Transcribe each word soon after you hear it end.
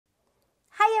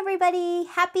everybody,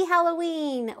 happy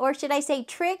Halloween, or should I say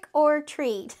trick or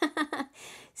treat.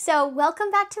 So welcome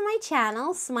back to my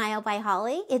channel, Smile by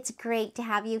Holly. It's great to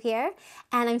have you here,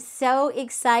 and I'm so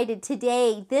excited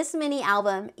today. This mini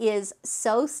album is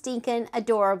so stinking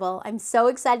adorable. I'm so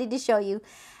excited to show you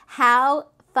how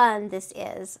fun this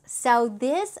is. So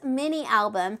this mini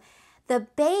album, the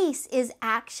base is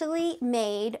actually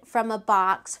made from a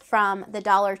box from the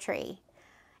Dollar Tree.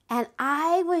 And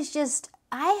I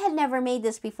had never made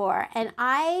this before, and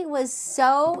I was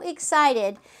so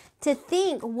excited to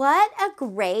think what a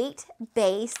great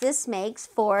base this makes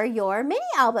for your mini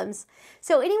albums.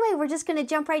 So anyway, we're just gonna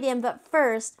jump right in, but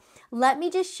first, let me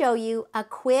just show you a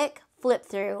quick flip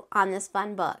through on this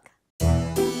fun book.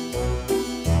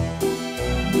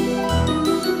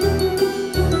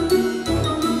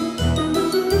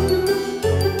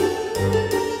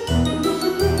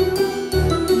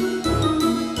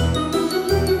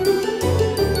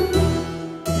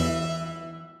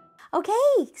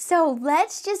 Okay, so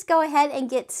let's just go ahead and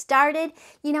get started.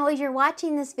 You know, as you're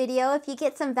watching this video, if you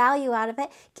get some value out of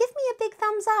it, give me a big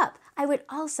thumbs up. I would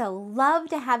also love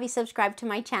to have you subscribe to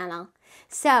my channel.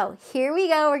 So here we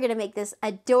go. We're going to make this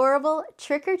adorable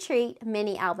trick-or-treat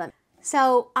mini album.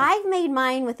 So I've made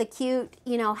mine with a cute,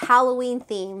 Halloween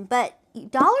theme, but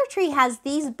Dollar Tree has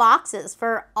these boxes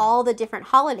for all the different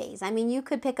holidays. I mean, you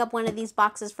could pick up one of these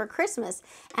boxes for Christmas,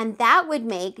 and that would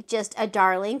make just a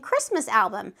darling Christmas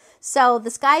album. So the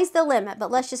sky's the limit,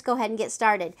 but let's just go ahead and get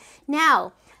started.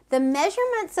 Now, the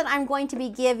measurements that I'm going to be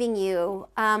giving you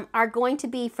are going to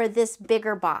be for this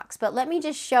bigger box, but let me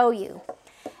just show you.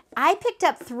 I picked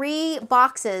up 3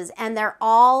 boxes, and they're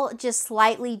all just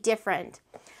slightly different.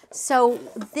 So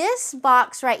this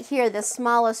box right here, the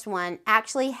smallest one,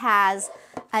 actually has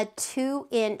a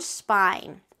 2-inch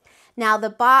spine. Now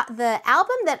the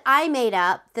album that I made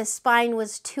up, the spine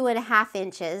was 2.5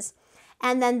 inches.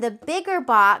 And then the bigger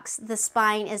box, the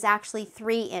spine is actually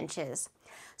 3 inches.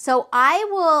 So I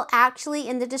will actually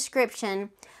in the description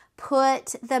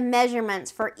put the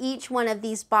measurements for each one of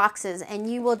these boxes,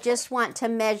 and you will just want to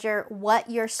measure what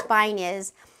your spine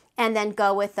is and then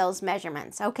go with those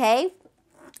measurements, okay?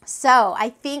 So I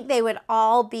think they would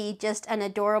all be just an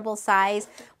adorable size.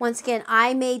 Once again,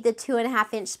 I made the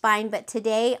 2.5-inch spine, but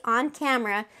today on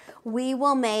camera, we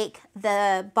will make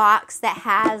the box that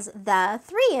has the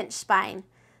 3-inch spine.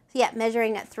 Yeah,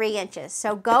 measuring at 3 inches.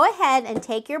 So go ahead and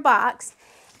take your box,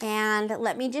 and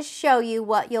let me just show you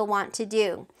what you'll want to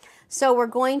do. So we're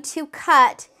going to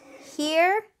cut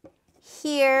here,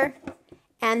 here,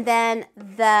 and then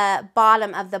the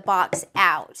bottom of the box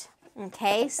out.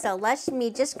 Okay, so let me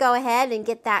just go ahead and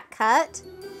get that cut.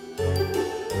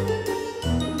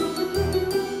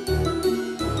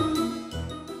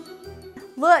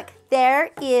 Look,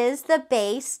 there is the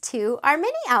base to our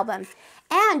mini album.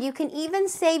 And you can even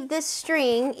save this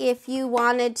string if you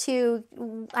wanted to.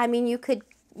 I mean, you could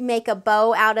make a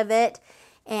bow out of it.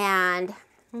 And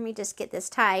let me just get this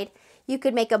tied. You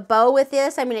could make a bow with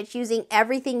this. I mean, it's using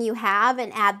everything you have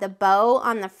and add the bow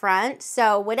on the front.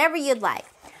 So whatever you'd like.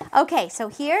 Okay, so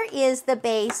here is the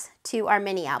base to our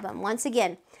mini album. Once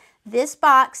again, this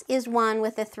box is one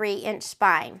with a 3-inch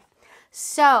spine.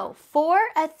 So for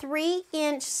a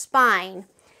 3-inch spine,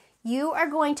 you are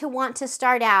going to want to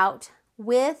start out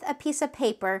with a piece of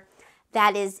paper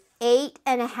that is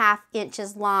 8.5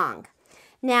 inches long.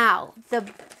 Now,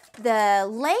 the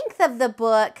length of the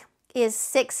book is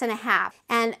 6.5.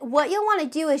 And what you'll want to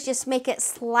do is just make it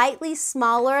slightly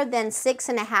smaller than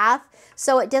 6.5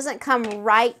 so it doesn't come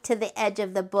right to the edge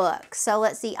of the book. So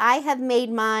let's see, I have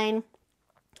made mine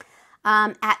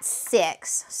at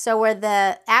 6. So where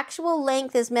the actual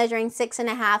length is measuring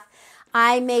 6.5,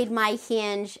 I made my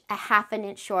hinge a 1/2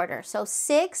 inch shorter. So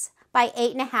 6 by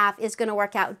 8.5 is going to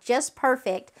work out just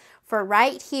perfect for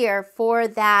right here for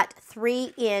that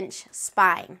 3-inch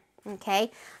spine. Okay,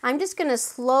 I'm just going to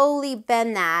slowly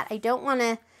bend that. I don't want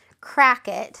to crack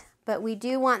it, but we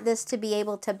do want this to be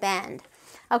able to bend.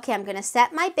 Okay, I'm going to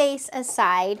set my base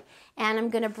aside, and I'm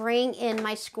going to bring in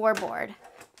my scoreboard.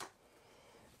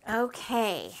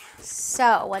 Okay,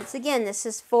 so once again, this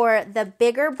is for the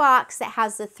bigger box that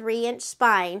has the 3-inch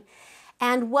spine.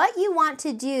 And what you want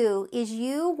to do is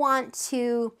you want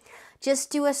to just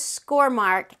do a score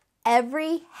mark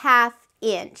every 1/2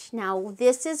 inch. Now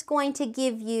this is going to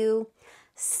give you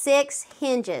 6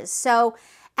 hinges. So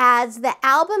as the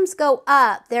albums go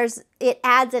up, it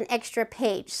adds an extra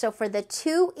page. So for the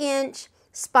 2-inch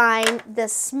spine, the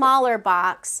smaller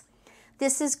box,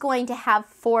 this is going to have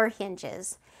 4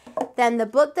 hinges. Then the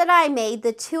book that I made,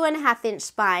 the 2.5-inch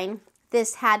spine,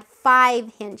 this had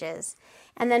 5 hinges.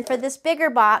 And then for this bigger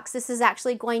box, this is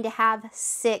actually going to have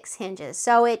 6 hinges.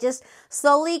 So it just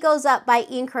slowly goes up by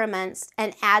increments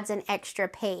and adds an extra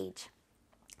page.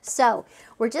 So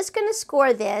we're just going to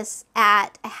score this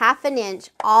at 1/2 inch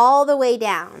all the way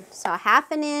down. So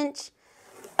 1/2 inch,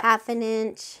 1/2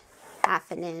 inch,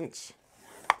 1/2 inch.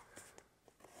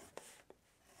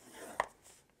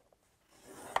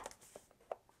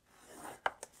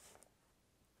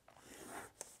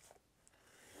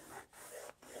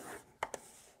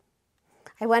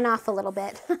 I went off a little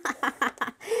bit.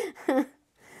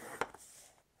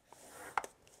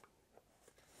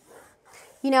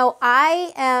 You know,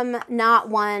 I am not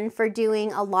one for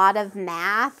doing a lot of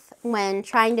math when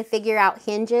trying to figure out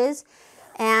hinges.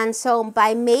 And so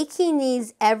by making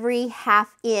these every 1/2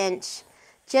 inch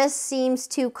just seems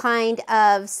to kind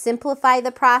of simplify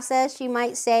the process, you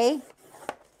might say.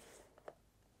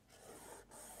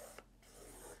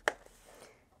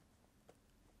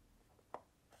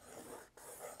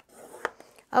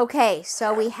 Okay,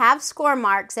 so we have score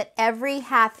marks at every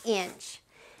 1/2 inch.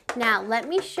 Now, let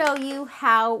me show you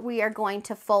how we are going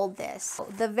to fold this.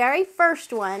 The very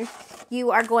first one,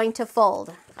 you are going to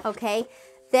fold, okay?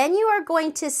 Then you are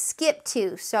going to skip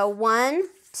 2. So 1,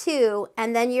 2,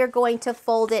 and then you're going to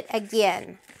fold it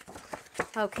again,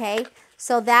 okay?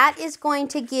 So that is going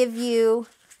to give you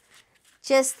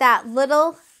just that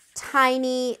little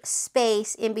tiny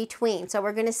space in between. So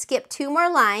we're going to skip 2 more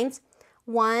lines,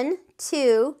 1,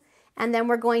 2, and then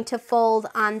we're going to fold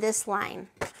on this line.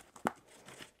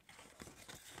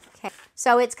 Okay,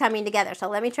 so it's coming together. So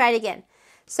let me try it again.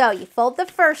 So you fold the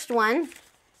first one,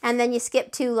 and then you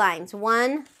skip 2 lines,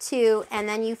 1, 2, and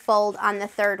then you fold on the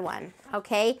third one,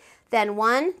 okay? Then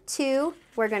 1, 2,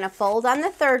 we're going to fold on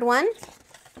the third one,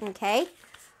 okay?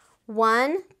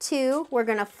 1, 2, we're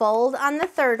going to fold on the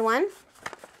third one.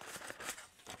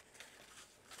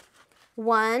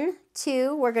 1,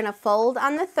 2, we're going to fold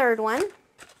on the third one.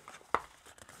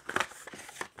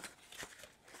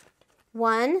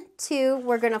 1, 2,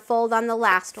 we're going to fold on the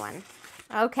last one.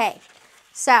 Okay,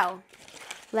 so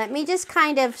let me just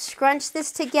kind of scrunch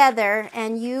this together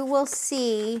and you will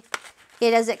see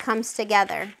it as it comes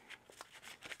together.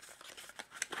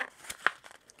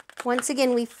 Once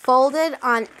again, we folded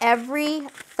on every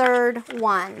third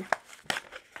one.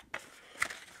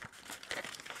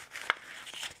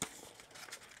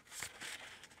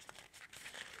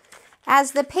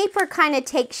 As the paper kind of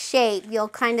takes shape, you'll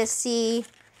kind of see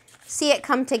it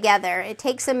come together. It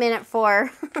takes a minute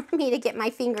for me to get my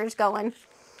fingers going.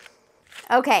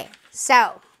 Okay,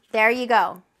 so there you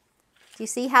go. Do you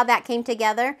see how that came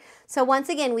together? So once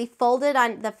again, we folded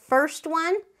on the first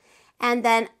one and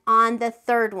then on the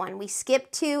third one. We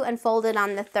skipped 2 and folded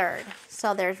on the third.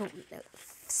 So there's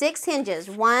 6 hinges.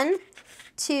 1,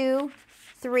 2,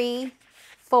 3,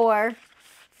 4,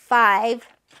 5,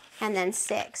 and then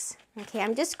 6. Okay,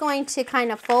 I'm just going to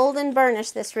kind of fold and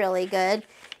burnish this really good.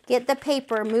 Get the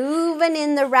paper moving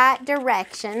in the right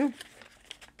direction.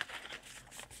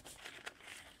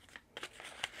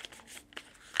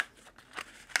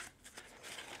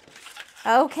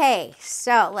 Okay,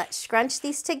 so let's scrunch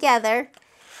these together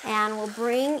and we'll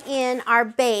bring in our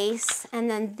base, and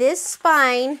then this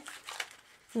spine,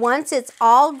 once it's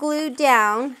all glued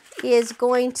down, is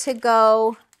going to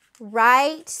go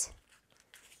right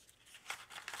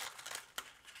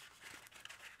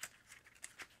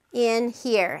in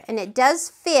here, and it does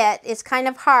fit. It's kind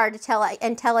of hard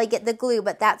until I get the glue,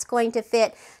 but that's going to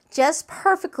fit just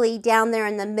perfectly down there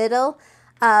in the middle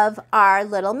of our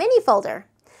little mini folder.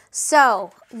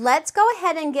 So let's go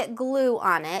ahead and get glue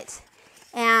on it,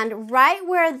 and right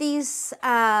where these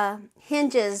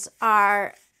hinges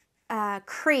are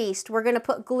creased, we're going to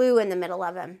put glue in the middle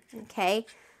of them, okay,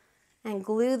 and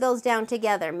glue those down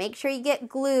together. Make sure you get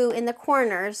glue in the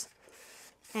corners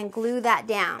and glue that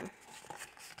down.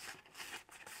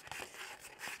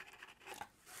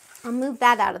 I'll move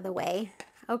that out of the way.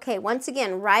 Okay, once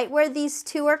again, right where these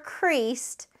two are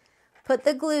creased, put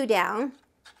the glue down.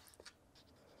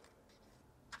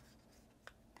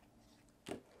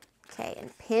 Okay,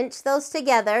 and pinch those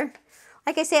together.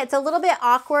 Like I say, it's a little bit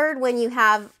awkward when you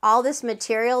have all this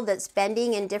material that's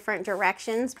bending in different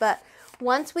directions, but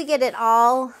once we get it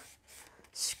all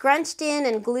scrunched in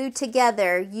and glued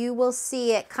together, you will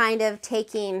see it kind of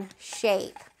taking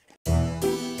shape.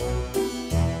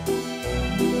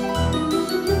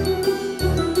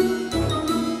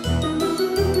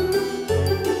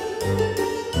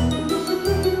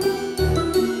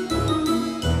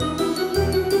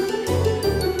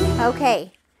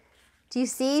 Okay, do you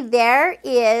see there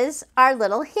is our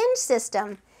little hinge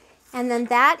system, and then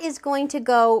that is going to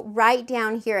go right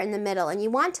down here in the middle, and you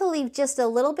want to leave just a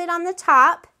little bit on the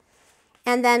top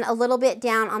and then a little bit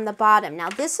down on the bottom. Now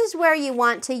this is where you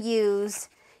want to use,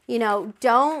 you know,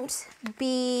 don't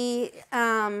be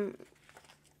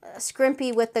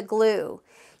scrimpy with the glue.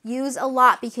 Use a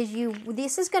lot because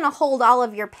this is going to hold all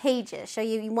of your pages. So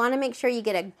you want to make sure you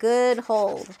get a good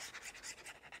hold.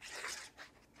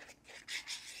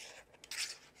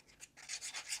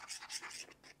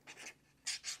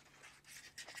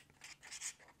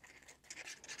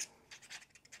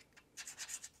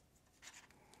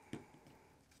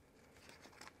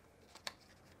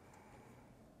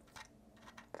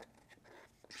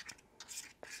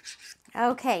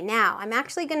 Okay, now I'm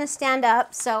actually going to stand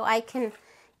up so I can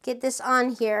get this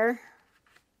on here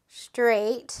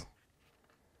straight.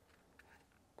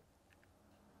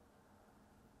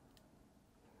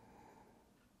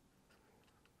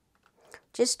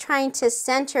 Just trying to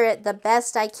center it the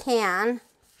best I can.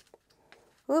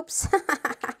 Oops.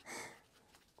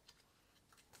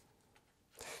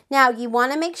 Now you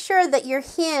want to make sure that your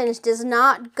hinge does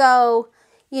not go,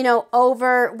 you know,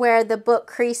 over where the book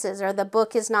creases, or the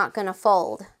book is not going to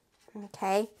fold.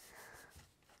 Okay.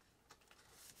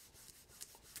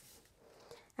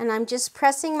 And I'm just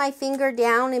pressing my finger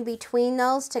down in between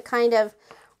those to kind of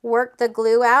work the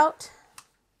glue out,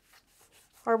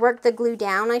 or work the glue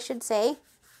down, I should say.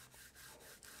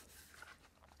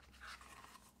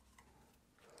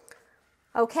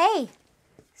 Okay,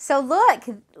 so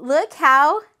look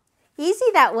how easy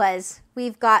that was.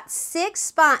 We've got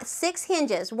six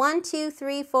hinges, 1, 2,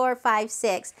 3, 4, 5,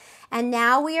 6, and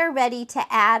now we are ready to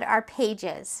add our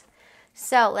pages.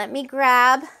 So let me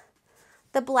grab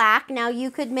the black. Now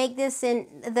you could make this in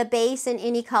the base in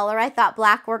any color. I thought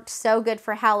black worked so good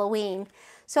for Halloween.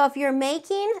 So if you're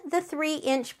making the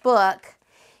 3-inch book,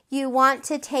 you want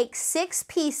to take 6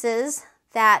 pieces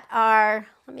that are,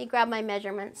 let me grab my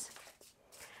measurements.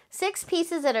 6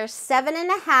 pieces that are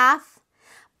 7.5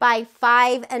 by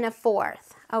 5 1/4,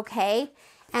 okay?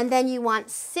 And then you want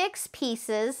 6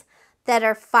 pieces that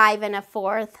are 5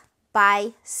 1/4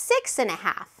 by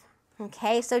 6.5,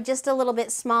 okay? So just a little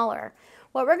bit smaller.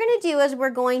 What we're going to do is we're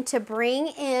going to bring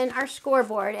in our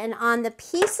scoreboard, and on the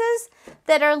pieces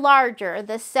that are larger,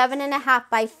 the 7.5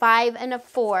 by 5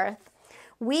 1/4,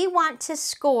 we want to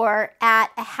score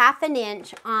at 1/2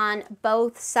 inch on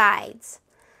both sides.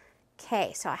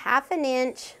 Okay, so 1/2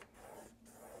 inch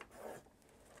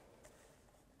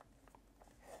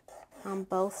on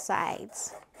both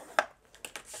sides.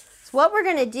 So what we're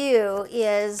going to do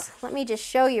is, let me just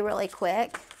show you really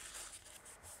quick.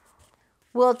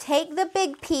 We'll take the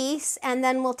big piece and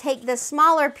then we'll take the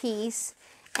smaller piece,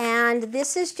 and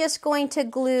this is just going to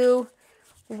glue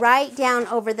right down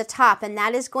over the top, and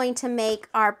that is going to make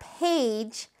our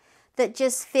page that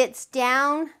just fits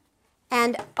down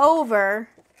and over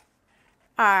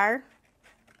our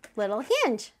little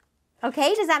hinge.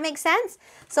 Okay, does that make sense?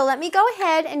 So let me go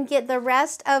ahead and get the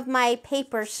rest of my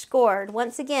paper scored.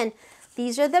 Once again,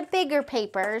 these are the bigger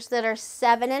papers that are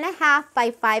 7.5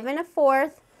 by 5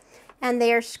 1/4, and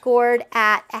they are scored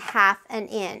at 1/2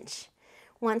 inch.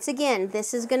 Once again,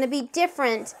 this is going to be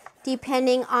different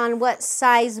depending on what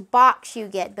size box you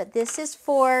get, but this is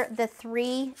for the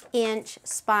 3-inch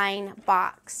spine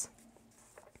box.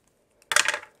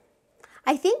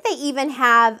 I think they even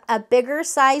have a bigger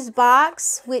size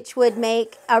box, which would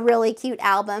make a really cute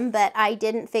album, but I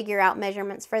didn't figure out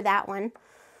measurements for that one.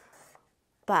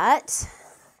 But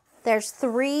there's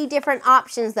 3 different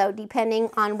options though,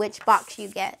 depending on which box you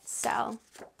get. So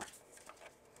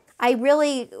I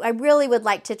really would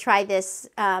like to try this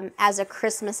as a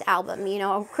Christmas album. You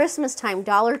know, Christmas time,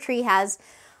 Dollar Tree has,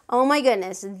 oh my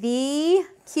goodness, the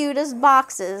cutest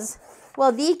boxes.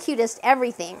 Well, the cutest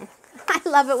everything. I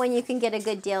love it when you can get a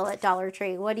good deal at Dollar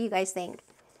Tree. What do you guys think?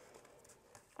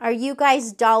 Are you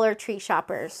guys Dollar Tree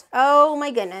shoppers? Oh my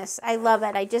goodness, I love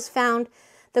it. I just found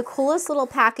the coolest little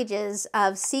packages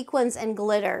of sequins and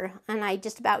glitter, and I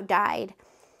just about died.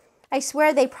 I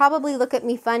swear they probably look at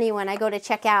me funny when I go to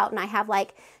check out and I have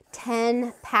like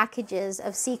 10 packages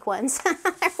of sequins.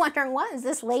 They're wondering, what is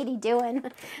this lady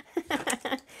doing?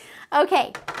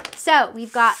 Okay, so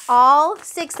we've got all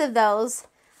 6 of those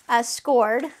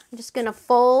scored. I'm just going to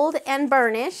fold and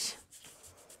burnish.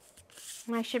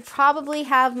 And I should probably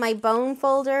have my bone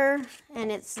folder,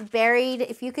 and it's buried.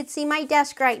 If you could see my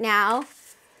desk right now,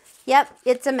 yep,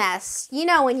 it's a mess. You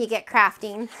know when you get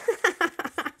crafting.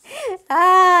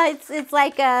 It's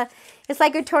like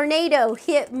a tornado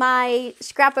hit my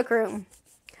scrapbook room.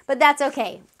 But that's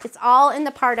okay. It's all in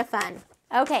the part of fun.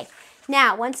 Okay,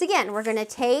 now once again, we're going to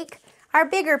take our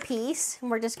bigger piece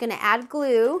and we're just going to add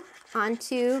glue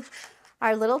onto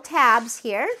our little tabs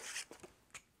here.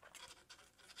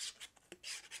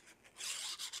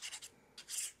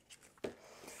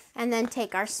 And then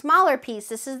take our smaller piece.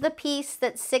 This is the piece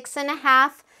that's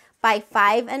 6.5 by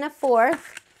 5 1/4.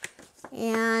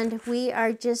 And we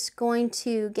are just going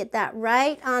to get that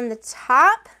right on the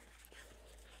top.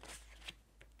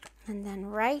 And then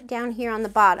right down here on the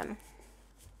bottom.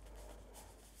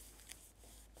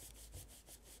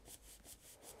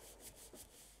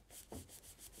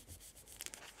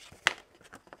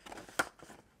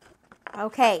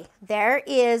 Okay, there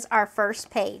is our first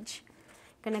page.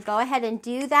 I'm going to go ahead and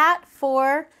do that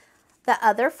for the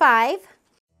other 5.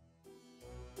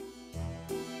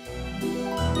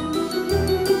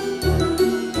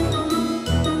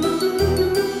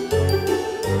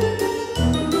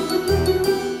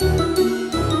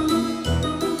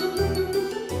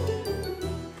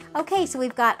 Okay, so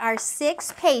we've got our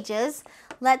 6 pages.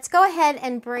 Let's go ahead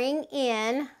and bring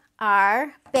in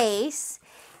our base.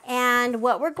 And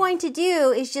what we're going to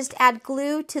do is just add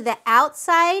glue to the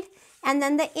outside and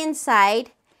then the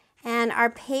inside, and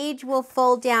our page will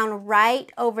fold down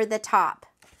right over the top,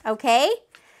 okay?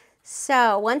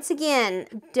 So once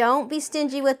again, don't be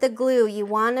stingy with the glue. You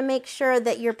want to make sure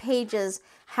that your pages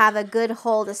have a good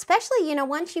hold, especially, you know,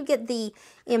 once you get the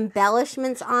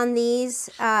embellishments on these,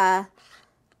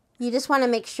 you just want to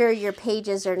make sure your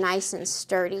pages are nice and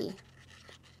sturdy.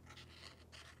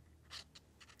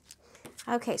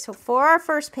 Okay, so for our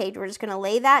first page, we're just going to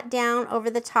lay that down over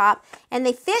the top, and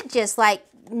they fit just like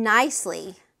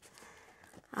nicely.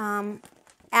 As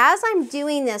I'm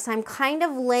doing this, I'm kind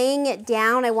of laying it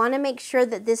down. I want to make sure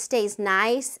that this stays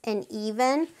nice and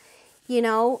even. You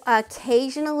know,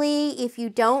 occasionally, if you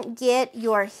don't get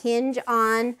your hinge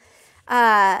on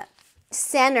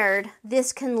centered,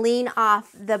 this can lean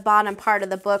off the bottom part of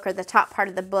the book or the top part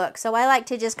of the book. So I like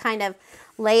to just kind of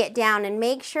lay it down and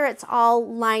make sure it's all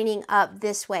lining up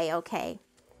this way, okay?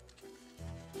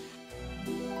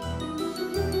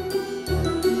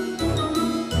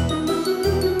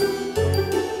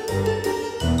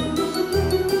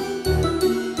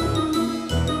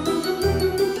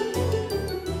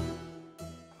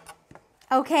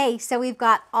 Okay, so we've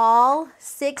got all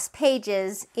 6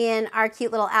 pages in our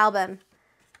cute little album.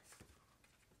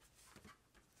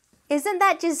 Isn't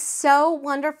that just so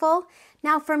wonderful?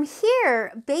 Now from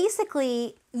here,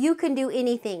 basically, you can do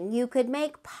anything. You could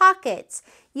make pockets.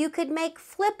 You could make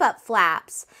flip-up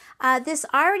flaps. This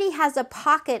already has a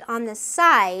pocket on the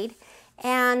side,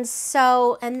 and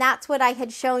that's what I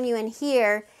had shown you in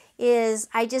here, is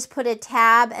I just put a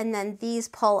tab and then these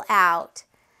pull out.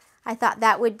 I thought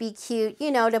that would be cute,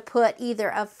 you know, to put either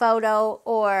a photo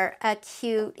or a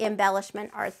cute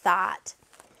embellishment or thought.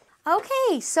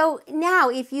 Okay, so now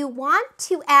if you want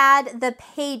to add the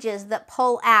pages that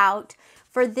pull out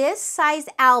for this size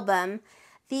album,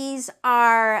 these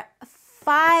are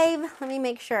 5, let me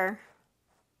make sure.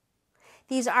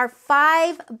 These are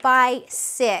 5 by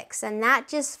 6, and that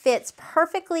just fits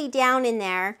perfectly down in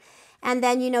there. And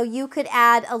then, you know, you could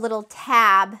add a little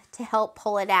tab to help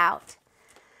pull it out.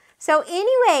 So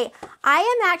anyway, I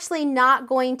am actually not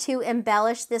going to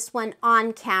embellish this one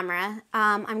on camera.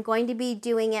 I'm going to be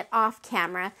doing it off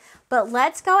camera, but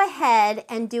let's go ahead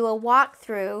and do a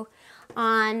walkthrough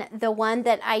on the one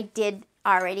that I did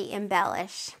already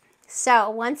embellish.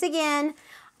 So once again,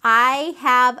 I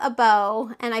have a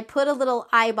bow and I put a little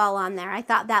eyeball on there. I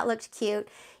thought that looked cute.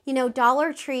 You know,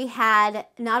 Dollar Tree had,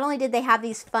 not only did they have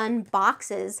these fun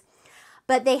boxes,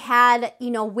 but they had, you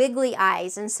know, wiggly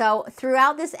eyes. And so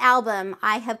throughout this album,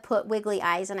 I have put wiggly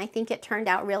eyes, and I think it turned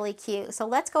out really cute. So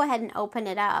let's go ahead and open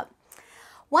it up.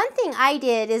 One thing I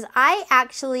did is I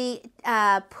actually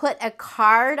put a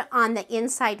card on the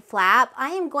inside flap.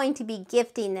 I am going to be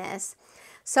gifting this.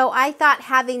 So I thought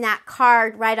having that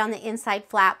card right on the inside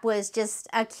flap was just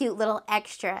a cute little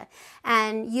extra.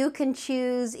 And you can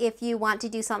choose if you want to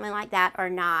do something like that or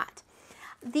not.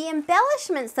 The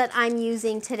embellishments that I'm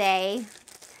using today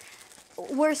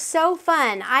were so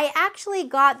fun. I actually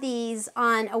got these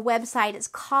on a website. It's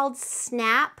called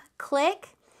Snap Click,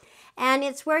 and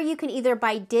it's where you can either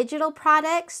buy digital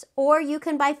products or you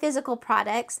can buy physical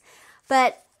products,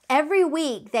 but every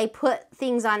week they put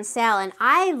things on sale, and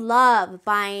I love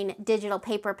buying digital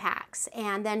paper packs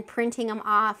and then printing them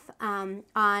off on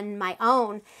my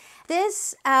own.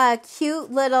 This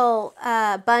cute little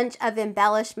bunch of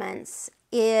embellishments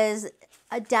is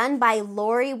done by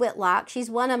Lori Whitlock. She's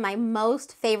one of my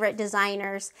most favorite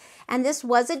designers, and this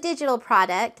was a digital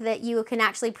product that you can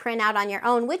actually print out on your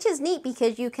own, which is neat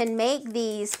because you can make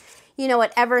these, you know,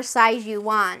 whatever size you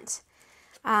want.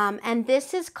 And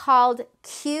this is called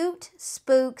Cute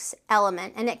Spooks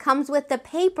Element, and it comes with the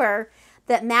paper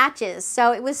that matches.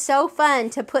 So it was so fun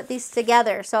to put these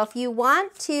together. So if you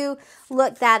want to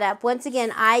look that up, once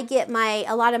again, I get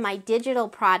a lot of my digital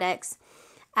products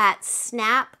at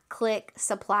Snap Click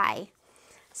Supply.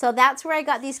 So that's where I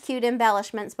got these cute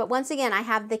embellishments. But once again, I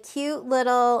have the cute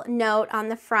little note on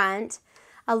the front,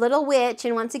 a little witch,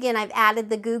 and once again, I've added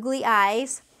the googly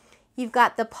eyes. You've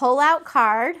got the pull-out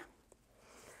card.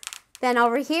 Then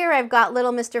over here, I've got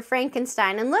little Mr.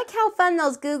 Frankenstein. And look how fun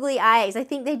those googly eyes. I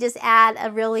think they just add a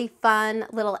really fun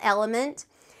little element.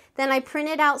 Then I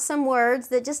printed out some words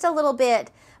that just a little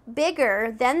bit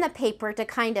bigger than the paper to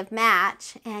kind of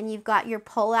match. And you've got your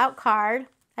pull-out card.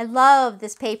 I love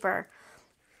this paper.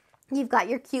 You've got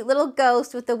your cute little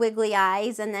ghost with the wiggly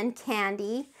eyes, and then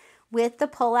Candy with the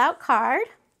pull-out card.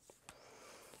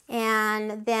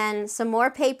 And then some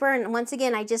more paper, and once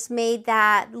again, I just made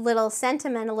that little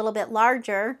sentiment a little bit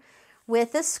larger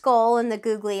with the skull and the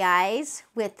googly eyes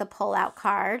with the pull-out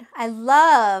card. I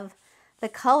love the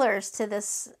colors to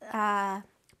this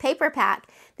paper pack.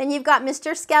 Then you've got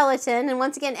Mr. Skeleton, and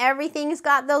once again, everything's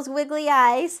got those wiggly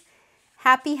eyes.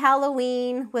 Happy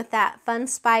Halloween with that fun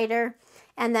spider,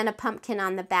 and then a pumpkin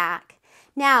on the back.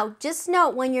 Now, just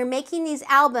note, when you're making these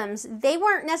albums, they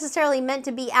weren't necessarily meant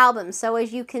to be albums. So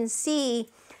as you can see,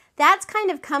 that's kind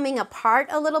of coming apart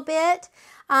a little bit.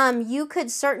 You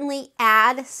could certainly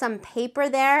add some paper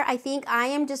there. I think I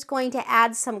am just going to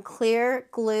add some clear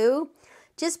glue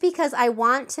just because I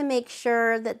want to make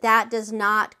sure that that does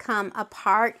not come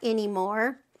apart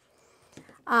anymore.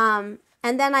 And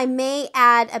then I may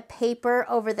add a paper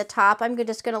over the top. I'm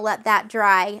just going to let that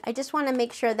dry. I just want to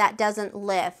make sure that doesn't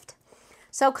lift.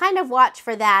 So kind of watch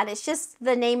for that. It's just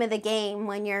the name of the game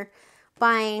when you're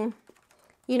buying,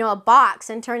 you know, a box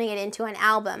and turning it into an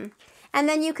album. And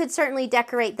then you could certainly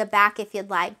decorate the back if you'd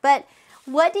like. But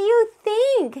what do you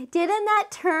think? Didn't that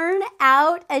turn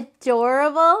out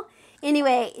adorable?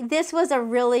 Anyway, this was a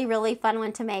really, really fun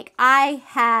one to make. I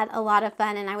had a lot of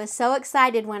fun, and I was so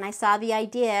excited when I saw the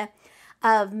idea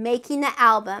of making the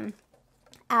album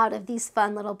out of these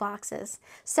fun little boxes.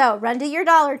 So run to your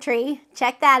Dollar Tree,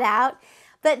 check that out.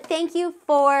 But thank you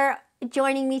for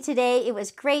joining me today. It was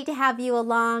great to have you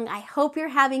along. I hope you're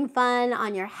having fun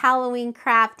on your Halloween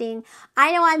crafting.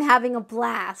 I know I'm having a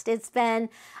blast. It's been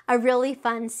a really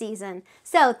fun season.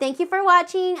 So thank you for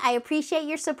watching. I appreciate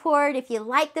your support. If you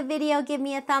like the video, give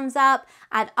me a thumbs up.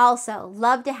 I'd also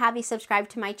love to have you subscribe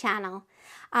to my channel.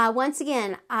 Once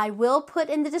again, I will put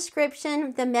in the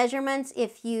description the measurements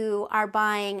if you are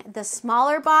buying the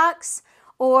smaller box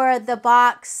or the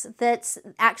box that's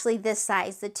actually this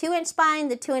size, the 2-inch spine,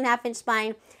 the 2.5-inch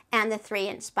spine, and the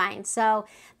 3-inch spine. So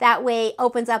that way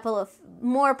opens up a little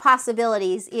more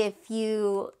possibilities if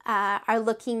you are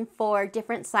looking for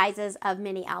different sizes of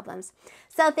mini albums.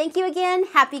 So thank you again,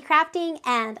 happy crafting,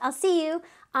 and I'll see you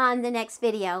on the next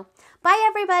video. Bye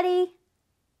everybody.